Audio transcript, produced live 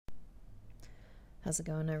How's it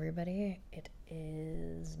going, everybody? It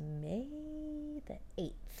is May the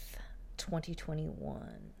 8th, 2021.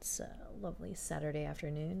 It's a lovely Saturday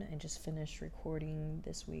afternoon. I just finished recording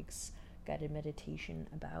this week's guided meditation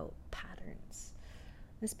about patterns.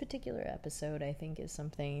 This particular episode, I think, is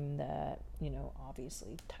something that,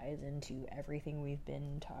 obviously ties into everything we've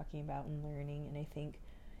been talking about and learning. And I think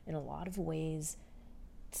in a lot of ways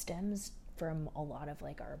stems from a lot of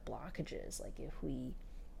our blockages. Like if we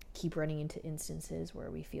keep running into instances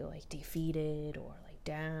where we feel defeated or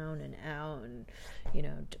down and out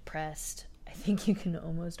and depressed, I think you can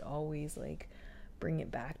almost always bring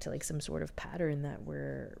it back to some sort of pattern that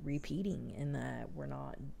we're repeating and that we're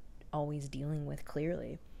not always dealing with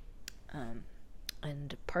clearly.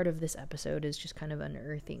 And part of this episode is just kind of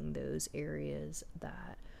unearthing those areas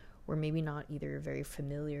that we're maybe not either very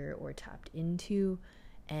familiar or tapped into,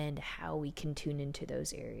 and how we can tune into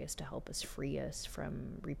those areas to help us free us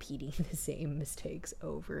from repeating the same mistakes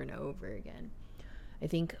over and over again. I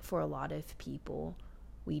think for a lot of people,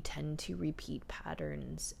 we tend to repeat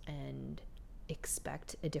patterns and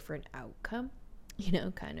expect a different outcome,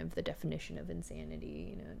 kind of the definition of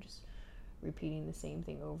insanity, just repeating the same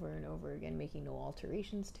thing over and over again, making no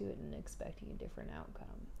alterations to it and expecting a different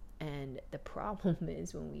outcome. And the problem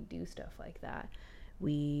is when we do stuff like that,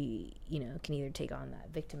 we, can either take on that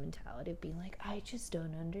victim mentality of being I just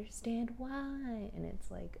don't understand why. And it's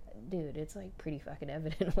dude, it's pretty fucking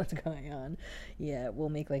evident what's going on. Yeah, we'll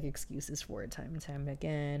make excuses for it time and time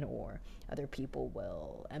again, or other people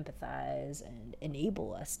will empathize and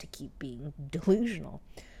enable us to keep being delusional.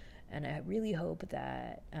 And I really hope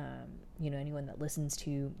that, anyone that listens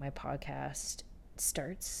to my podcast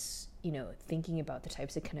starts, thinking about the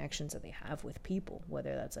types of connections that they have with people,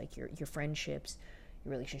 whether that's your friendships,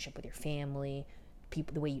 your relationship with your family,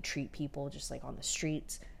 people, the way you treat people, just on the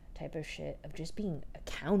streets type of shit, of just being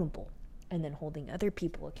accountable and then holding other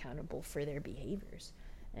people accountable for their behaviors.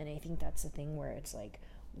 And I think that's the thing where it's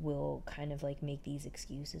we'll kind of make these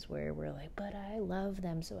excuses where we're but I love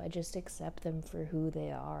them, so I just accept them for who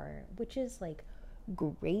they are, which is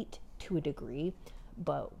great to a degree,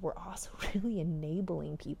 but we're also really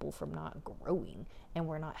enabling people from not growing, and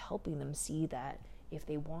we're not helping them see that if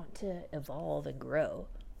they want to evolve and grow,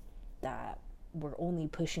 that we're only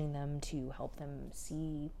pushing them to help them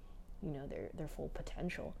see, their full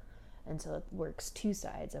potential. And so it works two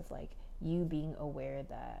sides of you being aware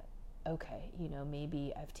that, okay,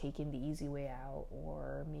 maybe I've taken the easy way out,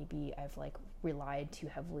 or maybe I've relied too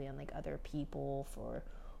heavily on other people for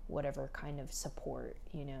whatever kind of support,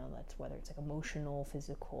 that's whether it's emotional,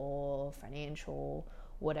 physical, financial,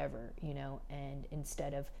 whatever, and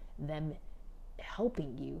instead of them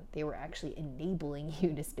helping you, they were actually enabling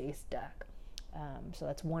you to stay stuck. So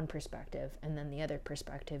that's one perspective. And then the other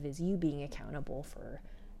perspective is you being accountable for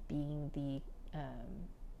being the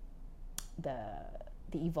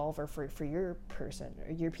evolver for your person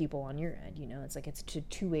or your people on your end. It's a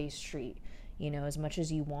two-way street. As much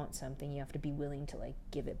as you want something, you have to be willing to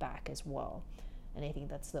give it back as well. And I think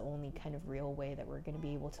that's the only kind of real way that we're going to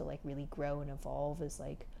be able to really grow and evolve is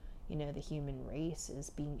the human race, is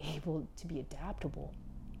being able to be adaptable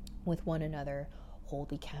with one another,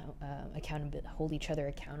 hold each other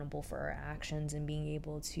accountable for our actions, and being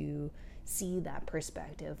able to see that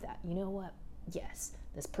perspective that, yes,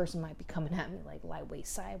 this person might be coming at me lightweight,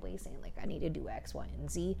 sideways, saying I need to do X, Y, and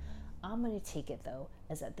Z. I'm going to take it though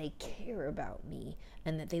as that they care about me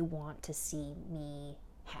and that they want to see me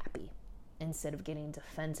happy, instead of getting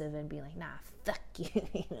defensive and being nah, fuck you,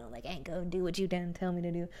 I ain't gonna do what you didn't tell me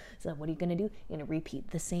to do. So what are you gonna do? You're gonna repeat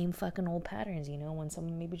the same fucking old patterns, when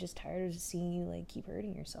someone maybe just tired of seeing you keep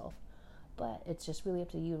hurting yourself. But it's just really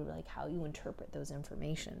up to you, how you interpret those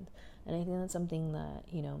information. And I think that's something that,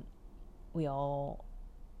 we all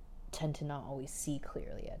tend to not always see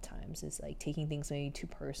clearly at times, is taking things maybe too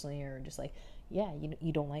personally, or just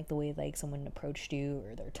you don't like the way someone approached you,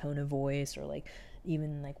 or their tone of voice, or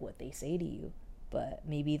even what they say to you, but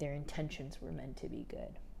maybe their intentions were meant to be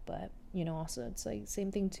good. But also it's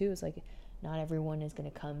same thing too, it's not everyone is going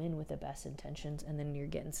to come in with the best intentions, and then you're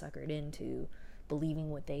getting suckered into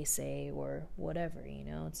believing what they say or whatever.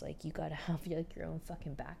 It's you gotta have your own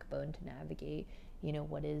fucking backbone to navigate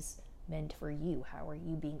what is meant for you. How are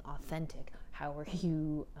you being authentic? How are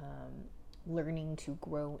you learning to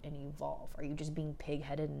grow and evolve? Are you just being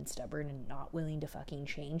pig-headed and stubborn and not willing to fucking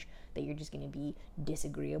change, that you're just going to be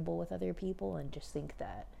disagreeable with other people and just think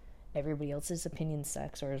that everybody else's opinion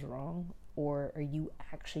sucks or is wrong? Or are you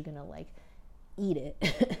actually going to eat it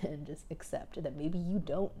and just accept that maybe you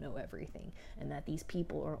don't know everything, and that these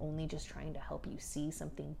people are only just trying to help you see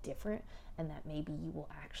something different, and that maybe you will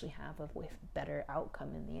actually have a way better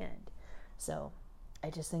outcome in the end? So I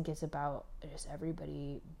just think it's about just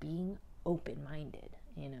everybody being open-minded.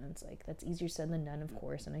 It's like, that's easier said than done, of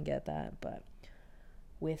course, and I get that, but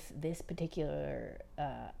with this particular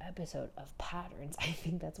episode of patterns, I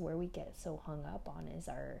think that's where we get so hung up on, is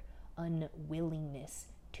our unwillingness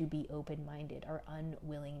to be open-minded, our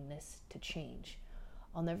unwillingness to change.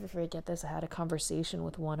 I'll never forget this. I had a conversation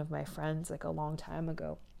with one of my friends like a long time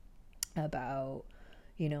ago about,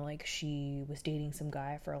 like, she was dating some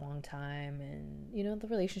guy for a long time, and, the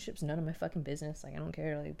relationship's none of my fucking business. Like, I don't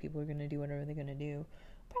care. Like, people are gonna do whatever they're gonna do.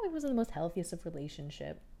 Probably wasn't the most healthiest of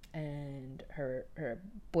relationship, and her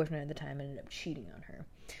boyfriend at the time ended up cheating on her.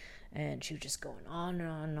 And she was just going on and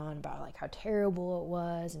on and on about, like, how terrible it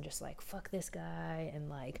was, and just, like, fuck this guy, and,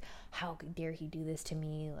 like, how dare he do this to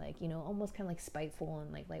me, like, almost kind of, like, spiteful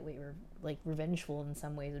and, like, lightweight, like, revengeful in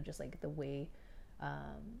some ways, of just, like, the way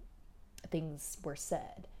things were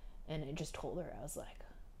said. And I just told her, I was like,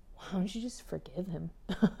 why don't you just forgive him?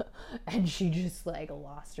 And she just, like,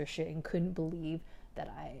 lost her shit and couldn't believe that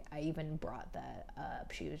I even brought that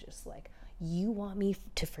up. She was just like, you want me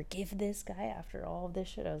to forgive this guy after all of this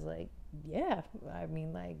shit? I was like, yeah, I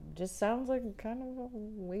mean, like, just sounds like kind of a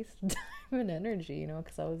waste of time and energy,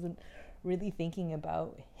 because I wasn't really thinking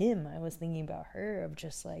about him. I was thinking about her, of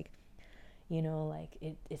just, like, like,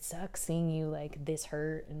 it sucks seeing you, like, this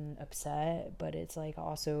hurt and upset, but it's, like,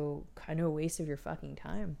 also kind of a waste of your fucking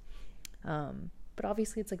time. But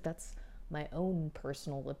obviously it's, like, that's my own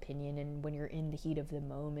personal opinion, and when you're in the heat of the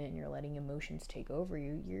moment and you're letting emotions take over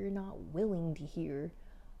you, you're not willing to hear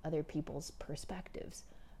other people's perspectives.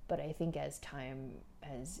 But I think as time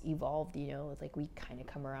has evolved, like, we kind of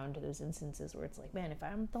come around to those instances where it's like, man, if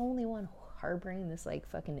I'm the only one harboring this, like,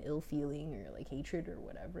 fucking ill feeling or, like, hatred or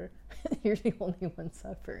whatever, you're the only one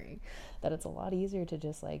suffering, that it's a lot easier to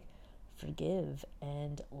just, like, forgive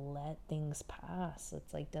and let things pass.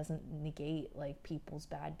 It's like, doesn't negate, like, people's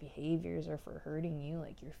bad behaviors or for hurting you.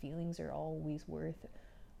 Like, your feelings are always worth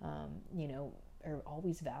are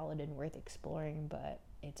always valid and worth exploring, but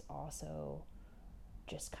it's also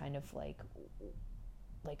just kind of like,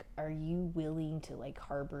 are you willing to, like,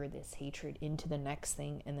 harbor this hatred into the next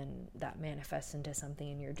thing, and then that manifests into something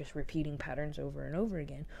and you're just repeating patterns over and over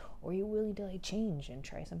again? Or are you willing to, like, change and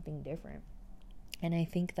try something different? And I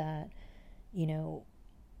think that,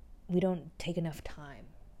 we don't take enough time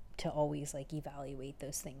to always, like, evaluate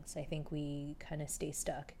those things. I think we kind of stay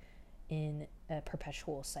stuck in a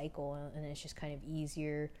perpetual cycle, and it's just kind of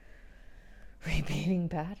easier repeating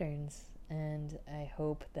patterns. And I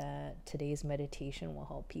hope that today's meditation will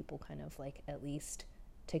help people kind of, like, at least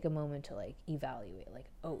take a moment to, like, evaluate, like,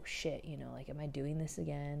 oh shit, like, am I doing this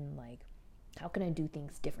again? Like, how can I do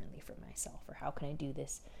things differently for myself? Or how can I do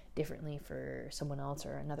this differently for someone else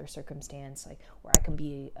or another circumstance, like, where I can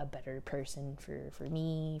be a better person for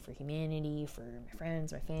me, for humanity, for my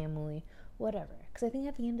friends, my family, whatever. Because I think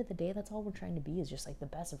at the end of the day, that's all we're trying to be, is just, like, the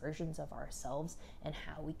best versions of ourselves, and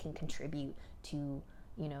how we can contribute to,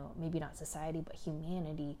 maybe not society, but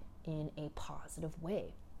humanity in a positive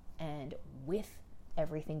way. And with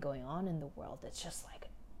everything going on in the world, it's just, like,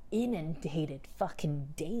 inundated fucking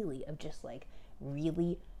daily of just, like,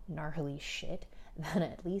 really gnarly shit, that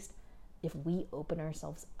at least if we open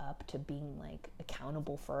ourselves up to being, like,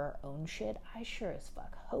 accountable for our own shit, I sure as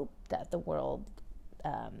fuck hope that the world,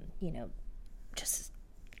 just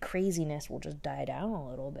craziness will just die down a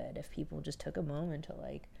little bit if people just took a moment to,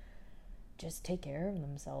 like, just take care of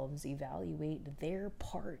themselves, evaluate their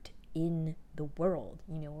part in the world.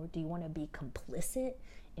 Or do you want to be complicit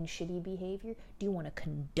in shitty behavior? Do you want to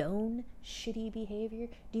condone shitty behavior?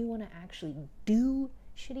 Do you want to actually do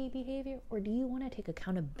shitty behavior? Or do you want to take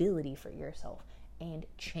accountability for yourself and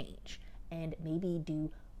change, and maybe do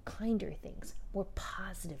kinder things, more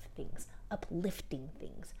positive things, uplifting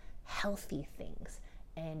things, healthy things,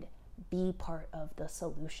 and be part of the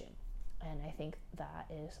solution? And I think that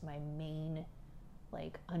is my main,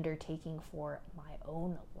 like, undertaking for my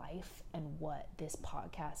own life, and what this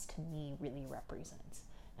podcast to me really represents.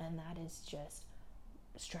 And that is just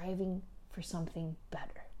striving for something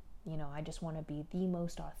better. I just want to be the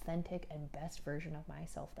most authentic and best version of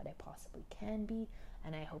myself that I possibly can be,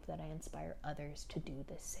 and I hope that I inspire others to do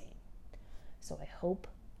the same. So I hope,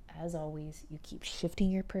 as always, you keep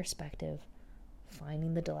shifting your perspective,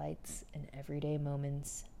 finding the delights in everyday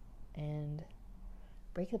moments, and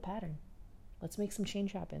break the pattern. Let's make some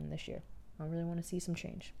change happen this year. I really want to see some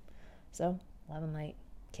change. So, love and light,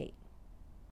 Kate.